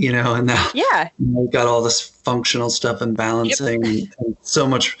plank, and now we've got all this functional stuff and balancing, and so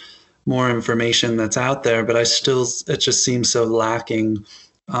much more information that's out there. But it just seems so lacking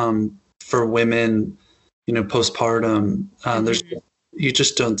for women, postpartum. You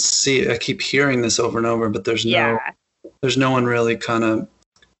just don't see it. I keep hearing this over and over, but there's no one really kind of,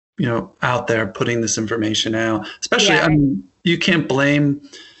 out there putting this information out. Especially, I mean, you can't blame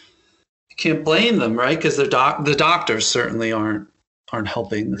them, right? Because the doctors certainly aren't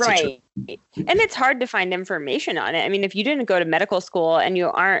helping the situation. And it's hard to find information on it. I mean, if you didn't go to medical school and you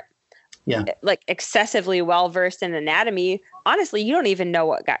aren't like excessively well versed in anatomy, honestly, you don't even know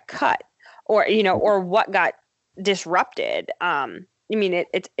what got cut or what got disrupted. I mean,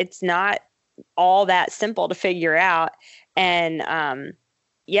 it's not all that simple to figure out. And I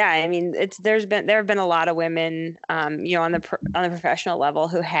mean, there have been a lot of women, on the professional level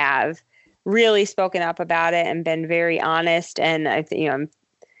who have really spoken up about it and been very honest. And I think, I'm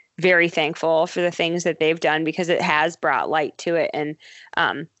very thankful for the things that they've done, because it has brought light to it. And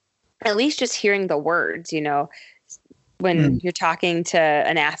at least just hearing the words, when you're talking to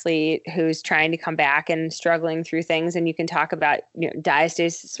an athlete who's trying to come back and struggling through things, and you can talk about,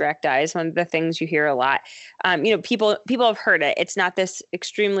 diastasis recti is one of the things you hear a lot. People have heard it. It's not this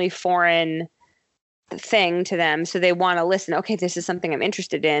extremely foreign thing to them. So they want to listen. Okay, this is something I'm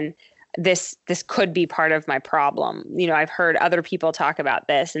interested in. This could be part of my problem. I've heard other people talk about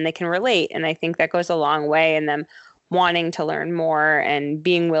this and they can relate. And I think that goes a long way in them wanting to learn more and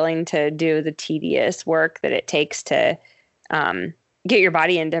being willing to do the tedious work that it takes to get your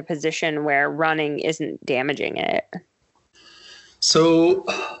body into a position where running isn't damaging it. So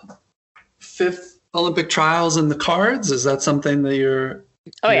 5th Olympic trials in the cards, is that something that you're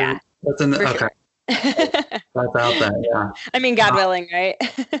that's in the okay. Sure. That's out there, yeah. I mean, God willing, right?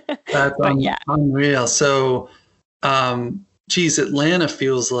 That's unreal. So, Atlanta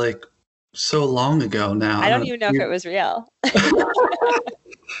feels like so long ago now. I don't even know if it was real.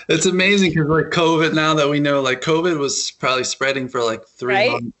 It's amazing because like COVID, now that we know, like COVID was probably spreading for like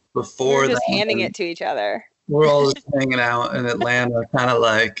 3 months before. We're just handing it to each other. We're all just hanging out in Atlanta, kind of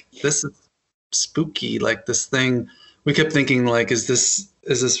like, this is spooky. Like this thing, we kept thinking like, is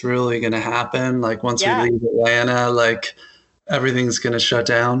this really going to happen? Like once we leave Atlanta, like everything's going to shut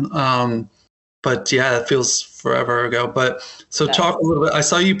down. But it feels forever ago. But so talk a little bit. I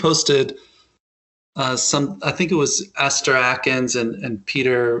saw you posted I think it was Esther Atkins and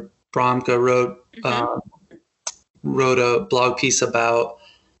Peter Bromka wrote a blog piece about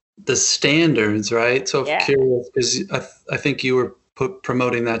the standards, right? So I'm Yeah. curious, because I think you were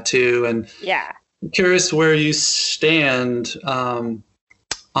promoting that too, and Yeah. I'm curious where you stand Yeah.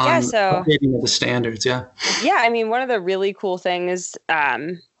 on So, updating of the standards. Yeah. yeah, I mean, one of the really cool things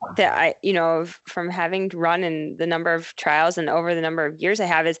that from having run in the number of trials and over the number of years I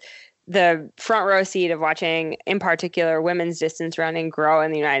have is the front row seat of watching, in particular, women's distance running grow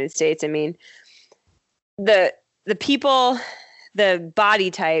in the United States. I mean, the people, the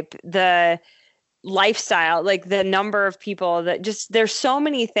body type, the lifestyle, like the number of people that just there's so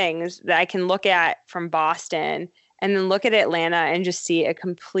many things that I can look at from Boston and then look at Atlanta and just see a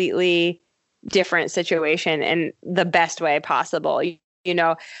completely different situation in the best way possible. You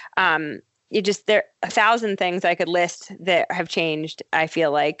know, you just there 1,000 things I could list that have changed. I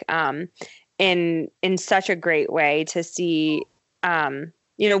feel like in such a great way to see,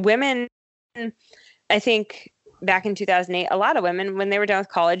 women. I think back in 2008, a lot of women, when they were done with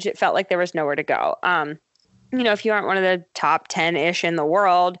college, it felt like there was nowhere to go. If you aren't one of the top 10-ish in the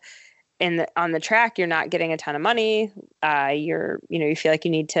world on the track, you're not getting a ton of money. You feel like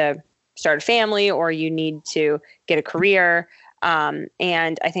you need to start a family or you need to get a career.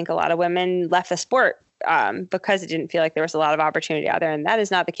 And I think a lot of women left the sport because it didn't feel like there was a lot of opportunity out there. And that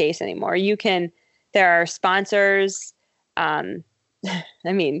is not the case anymore. There are sponsors. I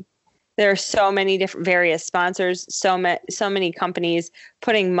mean, there are so many different various sponsors, so many companies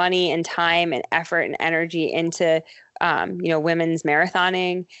putting money and time and effort and energy into, women's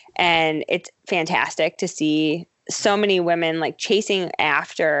marathoning. And it's fantastic to see so many women like chasing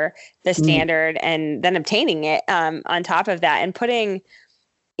after the standard and then obtaining it on top of that and putting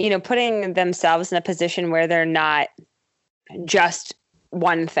themselves in a position where they're not just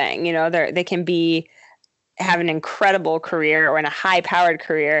one thing. They can have an incredible career or in a high powered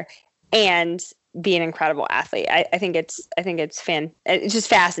career and be an incredible athlete. I think it's just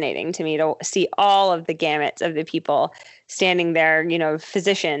fascinating to me to see all of the gamuts of the people standing there,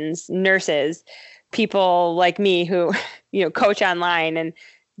 physicians, nurses, people like me who, coach online and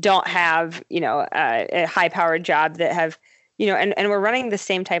don't have, a high powered job that have, and we're running the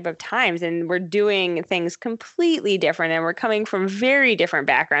same type of times and we're doing things completely different and we're coming from very different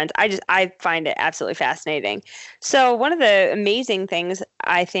backgrounds. I find it absolutely fascinating. So one of the amazing things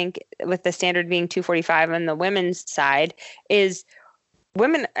I think with the standard being 2:45 on the women's side is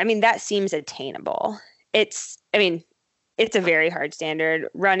women. I mean, that seems attainable. It's a very hard standard.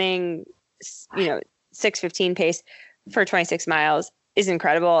 Running, 6:15 pace for 26 miles is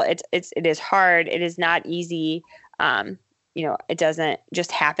incredible. It is hard. It is not easy. It doesn't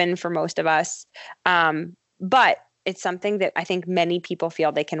just happen for most of us. But it's something that I think many people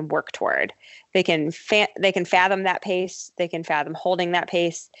feel they can work toward. They can fathom that pace. They can fathom holding that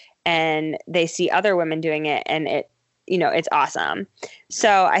pace, and they see other women doing it, and it's awesome.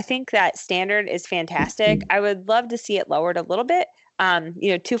 So I think that standard is fantastic. I would love to see it lowered a little bit.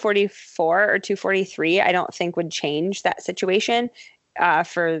 2:44 or 2:43, I don't think would change that situation.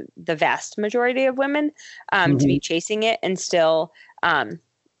 For the vast majority of women to be chasing it and still,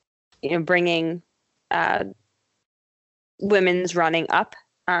 bringing women's running up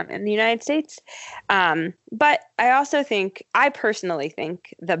in the United States. But I personally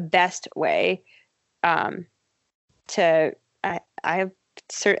think the best way I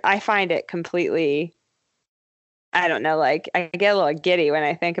find it completely, I don't know, like I get a little giddy when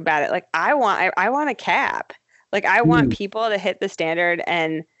I think about it. Like I want a cap. Like I want people to hit the standard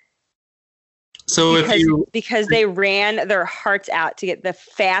and so because they ran their hearts out to get the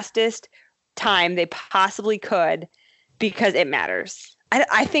fastest time they possibly could because it matters.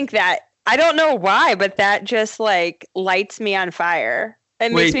 I think that, I don't know why, but that just like lights me on fire.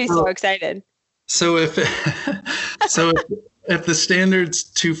 It makes me so excited. So if the standard's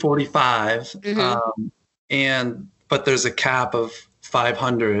 2:45 but there's a cap of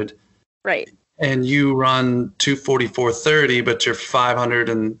 500, right? And you run 2:44.30, but you're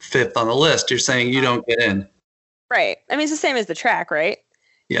 505th on the list, you're saying you don't get in. Right. I mean, it's the same as the track, right?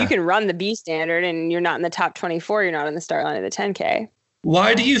 Yeah. You can run the B standard and you're not in the top 24. You're not on the start line of the 10K.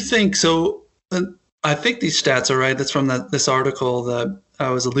 Why do you think so? I think these stats are right. That's from this article that I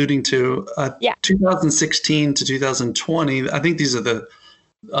was alluding to. 2016 to 2020. I think these are the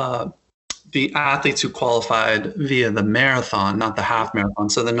athletes who qualified via the marathon, not the half marathon.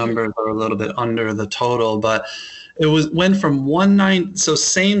 So the numbers are a little bit under the total, but it went from 190. So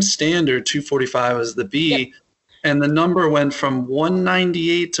same standard, 2:45 as the B. Yep. And the number went from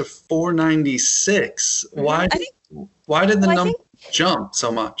 198 to 496. Why did the number jump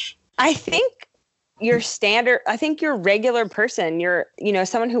so much? I think your regular person,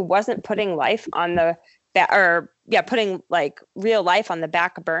 someone who wasn't putting life on the putting like real life on the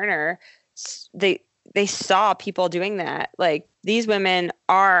back burner. They saw people doing that. Like, these women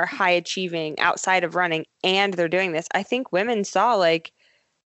are high achieving outside of running, and they're doing this. I think women saw like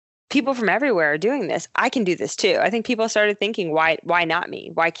people from everywhere are doing this. I can do this too. I think people started thinking, why not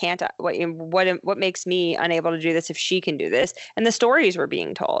me? Why can't I? What makes me unable to do this if she can do this? And the stories were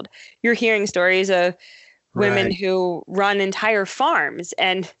being told. You're hearing stories of women who run entire farms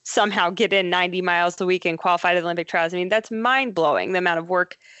and somehow get in 90 miles a week and qualify to the Olympic trials. I mean, that's mind blowing, the amount of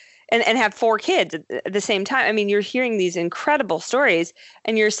work, and have 4 kids at the same time. I mean, you're hearing these incredible stories,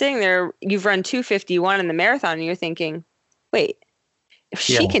 and you're sitting there, you've run 2:51 in the marathon, and you're thinking, wait, if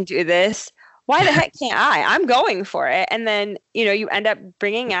she can do this, why the heck can't I? I'm going for it. And then, you end up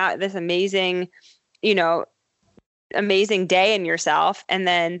bringing out this amazing day in yourself. And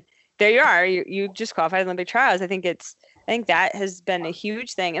then there you are, you just qualified Olympic trials. I think that has been a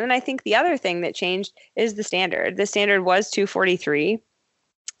huge thing. And then I think the other thing that changed is the standard. The standard was 2:43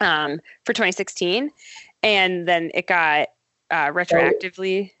 for 2016. And then it got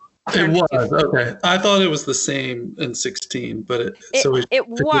retroactively. It was okay. I thought it was the same in 16, but it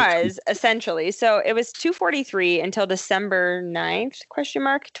was essentially. So it was 2:43 until December 9th,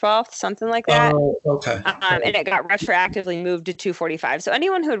 12th, something like that. Oh, okay. And it got retroactively moved to 2:45. So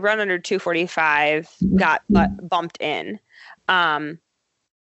anyone who had run under 2:45 got bumped in.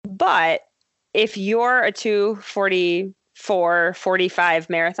 But if you're a 2:44, 45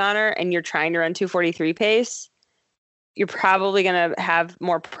 marathoner and you're trying to run 2:43 pace, you're probably going to have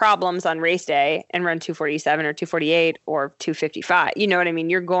more problems on race day and run 2:47 or 2:48 or 2:55. You know what I mean?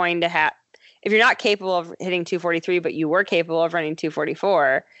 You're going to have, if you're not capable of hitting 2:43, but you were capable of running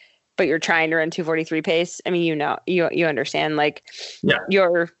 2:44, but you're trying to run 2:43 pace. I mean, you understand, like,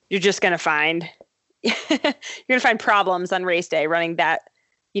 you're just going to find, you're going to find problems on race day running that,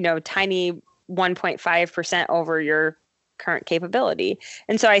 tiny 1.5% over your current capability.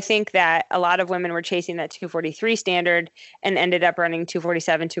 And so I think that a lot of women were chasing that 2:43 standard and ended up running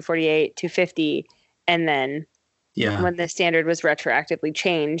 2:47, 2:48, 2:50. And then when the standard was retroactively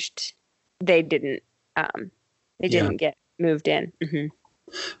changed, they didn't get moved in. Mm-hmm.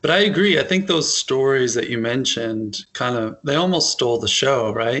 But I agree. I think those stories that you mentioned they almost stole the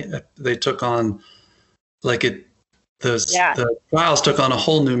show, right? They took on the trials took on a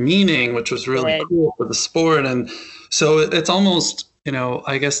whole new meaning, which was really cool for the sport. And so it's almost,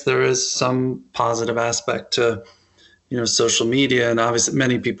 I guess there is some positive aspect to, social media, and obviously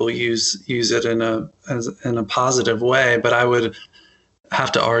many people use it in a positive way. But I would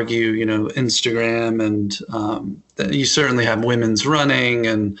have to argue, Instagram and you certainly have women's running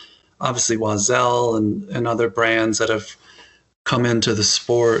and obviously Oiselle and other brands that have come into the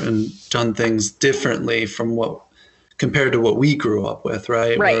sport and done things differently compared to what we grew up with,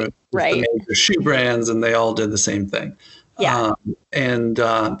 right? Right. The major shoe brands, and they all did the same thing. Yeah.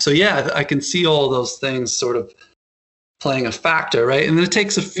 I can see all those things sort of playing a factor, right? And it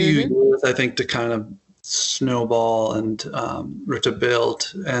takes a few years, I think, to kind of snowball and or to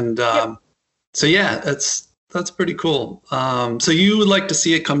build. And that's pretty cool. So you would like to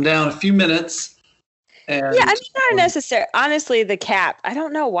see it come down a few minutes. And, not necessarily. Honestly, the cap, I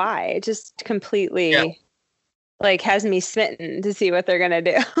don't know why. It just completely has me smitten to see what they're going to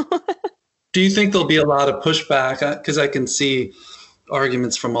do. Do you think there'll be a lot of pushback? Because I can see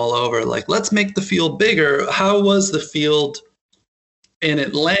arguments from all over, like, let's make the field bigger. How was the field in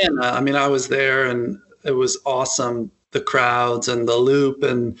Atlanta? I mean, I was there and it was awesome, the crowds and the loop.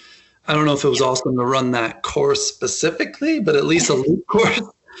 And I don't know if it was awesome to run that course specifically, but at least a loop course.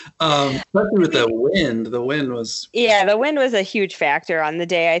 Especially with the wind. The wind was a huge factor on the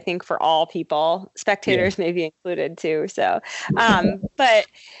day, I think, for all people, spectators maybe included too. So, but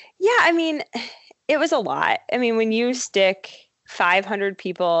I mean, it was a lot. I mean, when you stick 500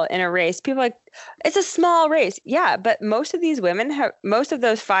 people in a race, people are like, it's a small race. Yeah, but most of these women most of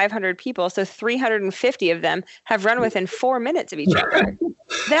those 500 people, so 350 of them have run within 4 minutes of each other.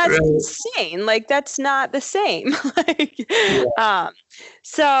 That's insane. Like, that's not the same.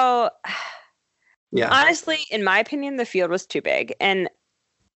 Honestly, in my opinion, the field was too big. And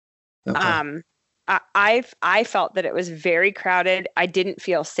I felt that it was very crowded. I didn't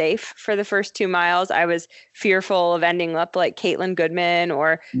feel safe for the first 2 miles. I was fearful of ending up like Caitlin Goodman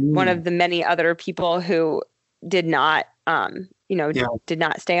or one of the many other people who did not, did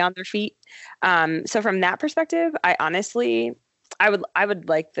not stay on their feet. So from that perspective, I would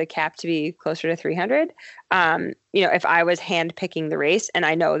like the cap to be closer to 300. If I was hand picking the race, and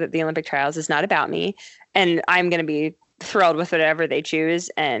I know that the Olympic trials is not about me, and I'm going to be thrilled with whatever they choose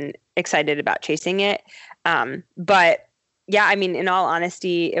and excited about chasing it. But in all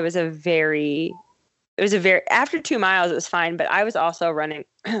honesty, it was a very after 2 miles, it was fine, but I was also running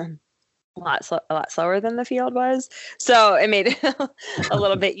a lot slower than the field was. So it made it a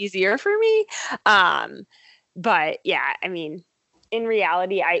little bit easier for me. But yeah, I mean, in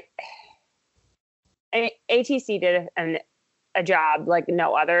reality, ATC did a job like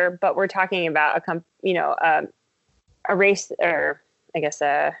no other, but we're talking about a race, or I guess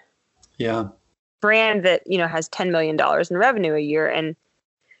a brand that, has $10 million in revenue a year. And,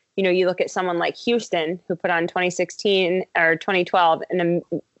 you look at someone like Houston, who put on 2016 or 2012, an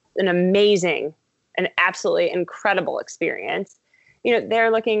amazing, an absolutely incredible experience.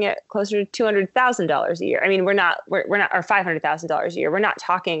 They're looking at closer to $200,000 a year. I mean, we're not, or $500,000 a year. We're not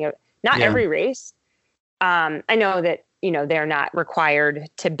talking, every race. I know that, they're not required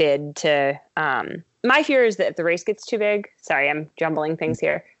to bid to, my fear is that if the race gets too big, sorry, I'm jumbling things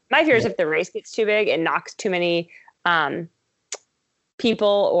here. My fear is if the race gets too big and knocks too many,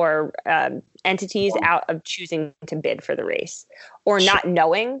 people or entities out of choosing to bid for the race, or not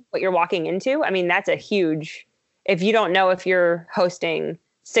knowing what you're walking into. I mean, that's a huge, if you don't know if you're hosting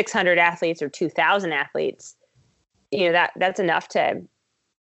 600 athletes or 2,000 athletes, that's enough to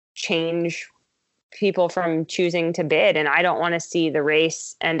change people from choosing to bid. And I don't want to see the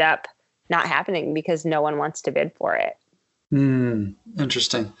race end up not happening because no one wants to bid for it.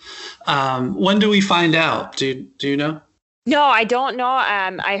 Interesting. When do we find out? Do you know? No, I don't know.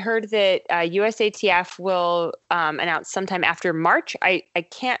 I heard that USATF will announce sometime after March. I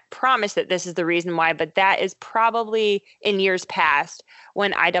can't promise that this is the reason why, but that is probably in years past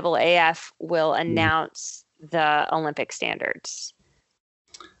when IAAF will announce the Olympic standards.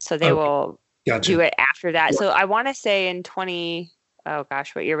 So they will do it after that. So I want to say in what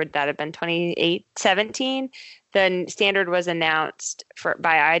year would that have been? 2017. The standard was announced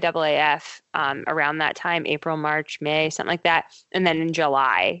by IAAF around that time, April, March, May, something like that. And then in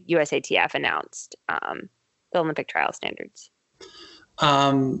July, USATF announced the Olympic trial standards.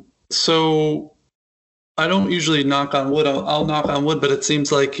 So I don't usually knock on wood. I'll knock on wood, but it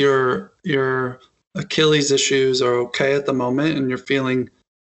seems like your Achilles issues are okay at the moment and you're feeling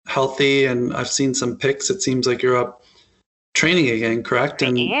healthy. And I've seen some pics. It seems like you're up training again, correct? I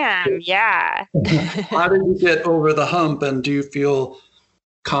am, yeah. How did you get over the hump, and do you feel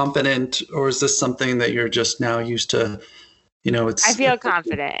confident, or is this something that you're just now used to? I feel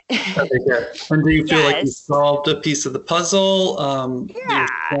confident. And do you feel like you solved a piece of the puzzle? You're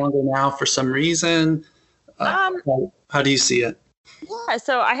stronger now for some reason. How do you see it? Yeah,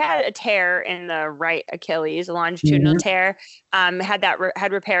 so I had a tear in the right Achilles, a longitudinal tear.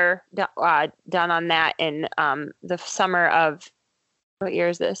 Had repair done on that in the summer of, what year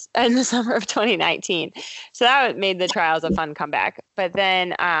is this? In the summer of 2019. So that made the trials a fun comeback. But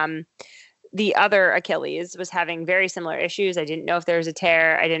then the other Achilles was having very similar issues. I didn't know if there was a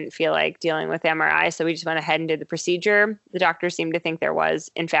tear. I didn't feel like dealing with MRI, so we just went ahead and did the procedure. The doctor seemed to think there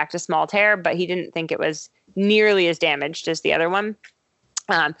was, in fact, a small tear, but he didn't think it was nearly as damaged as the other one.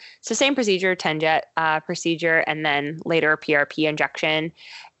 So same procedure, 10-jet procedure, and then later PRP injection.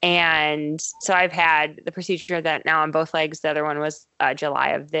 And so I've had the procedure that now on both legs. The other one was July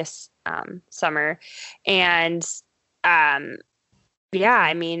of this summer. And I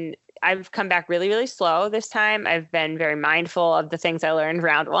mean, I've come back really, really slow this time. I've been very mindful of the things I learned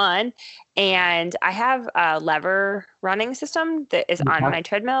round one. And I have a lever running system that is on my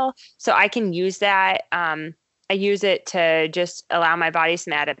treadmill. So I can use that. I use it to just allow my body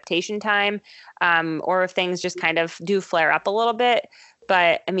some adaptation time, or if things just kind of do flare up a little bit.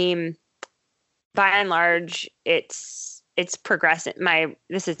 But I mean, by and large, it's progressing.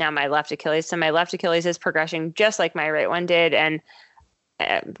 This is now my left Achilles. So my left Achilles is progressing just like my right one did. And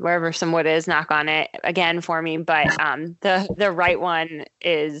wherever some wood is, knock on it again for me. But the right one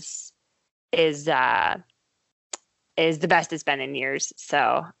is the best it's been in years.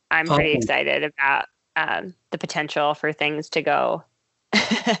 So I'm pretty excited about the potential for things to go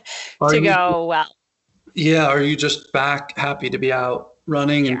well. Yeah. Are you just back happy to be out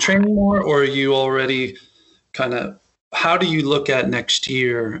running and training more, or are you already kind of, how do you look at next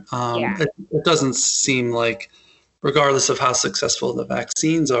year? It doesn't seem like, regardless of how successful the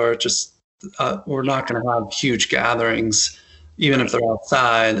vaccines are, just we're not going to have huge gatherings, even if they're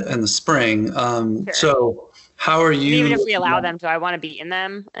outside in the spring. Sure. So how are you? Even if we allow them, do I want to be in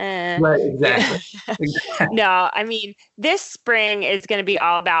them? Right, exactly. No, I mean, this spring is going to be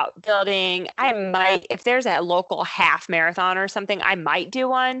all about building. I might, if there's a local half marathon or something, I might do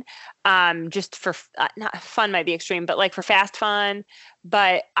one, just for, not fun might be extreme, but like for fast fun.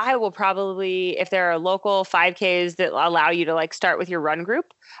 But I will probably, if there are local 5Ks that allow you to like start with your run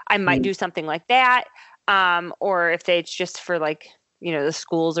group, I might do something like that. Or if it's just for like the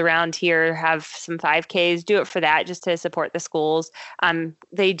schools around here have some 5Ks. Do it for that, just to support the schools.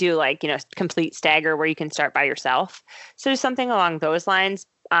 They do complete stagger where you can start by yourself. So something along those lines,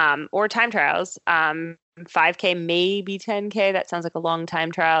 or time trials. 5K, maybe 10K. That sounds like a long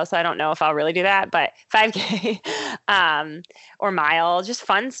time trial, so I don't know if I'll really do that, but 5K or mile, just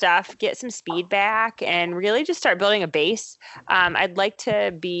fun stuff, get some speed back and really just start building a base. I'd like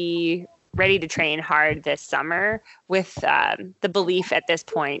to be ready to train hard this summer with the belief at this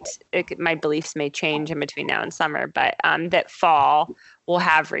point, my beliefs may change in between now and summer, but that fall we'll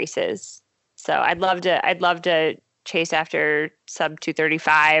have races. So I'd love to chase after sub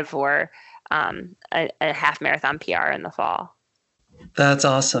 235 or a half marathon PR in the fall. That's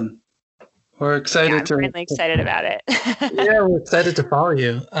awesome. We're excited I'm really excited about it. Yeah, we're excited to follow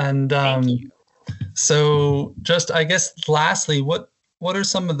you. And Thank you. So just, I guess, lastly, what are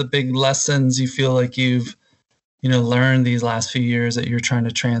some of the big lessons you feel like you've, learned these last few years that you're trying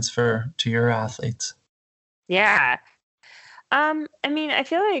to transfer to your athletes? Yeah. I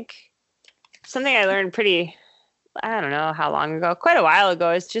feel like something I learned I don't know how long ago, quite a while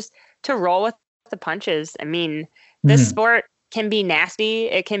ago, is just to roll with the punches. This sport can be nasty,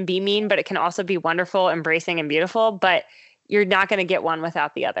 it can be mean, but it can also be wonderful, embracing, and beautiful. But you're not going to get one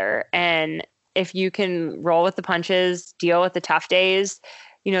without the other. And if you can roll with the punches, deal with the tough days,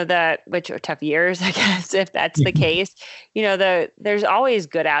 which are tough years, I guess, if that's the case, there's always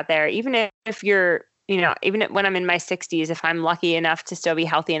good out there. Even if you're, even when I'm in my 60s, if I'm lucky enough to still be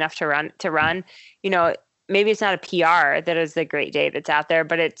healthy enough to run, maybe it's not a PR that is the great day that's out there,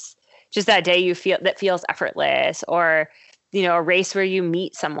 but it's just that day that feels effortless, or, a race where you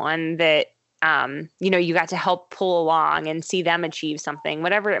meet someone that, you got to help pull along and see them achieve something,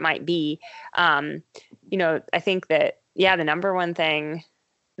 whatever it might be. I think that, the number one thing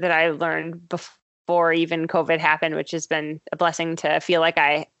that I learned before even COVID happened, which has been a blessing to feel like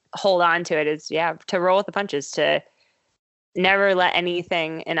I hold on to it, is to roll with the punches, to never let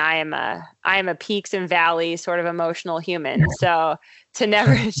anything, and I am a peaks and valleys sort of emotional human. So to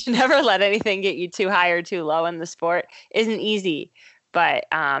never let anything get you too high or too low in the sport isn't easy, but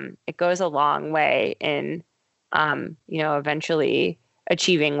it goes a long way in eventually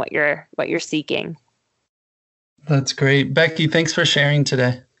achieving what you're seeking. That's great. Becky, thanks for sharing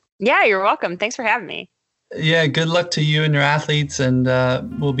today. Yeah, you're welcome. Thanks for having me. Yeah, good luck to you and your athletes, and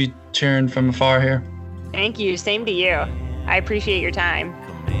we'll be cheering from afar here. Thank you. Same to you. I appreciate your time.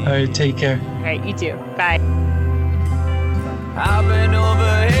 All right, take care. All right, you too. Bye. I've been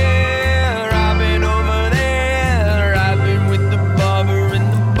over here.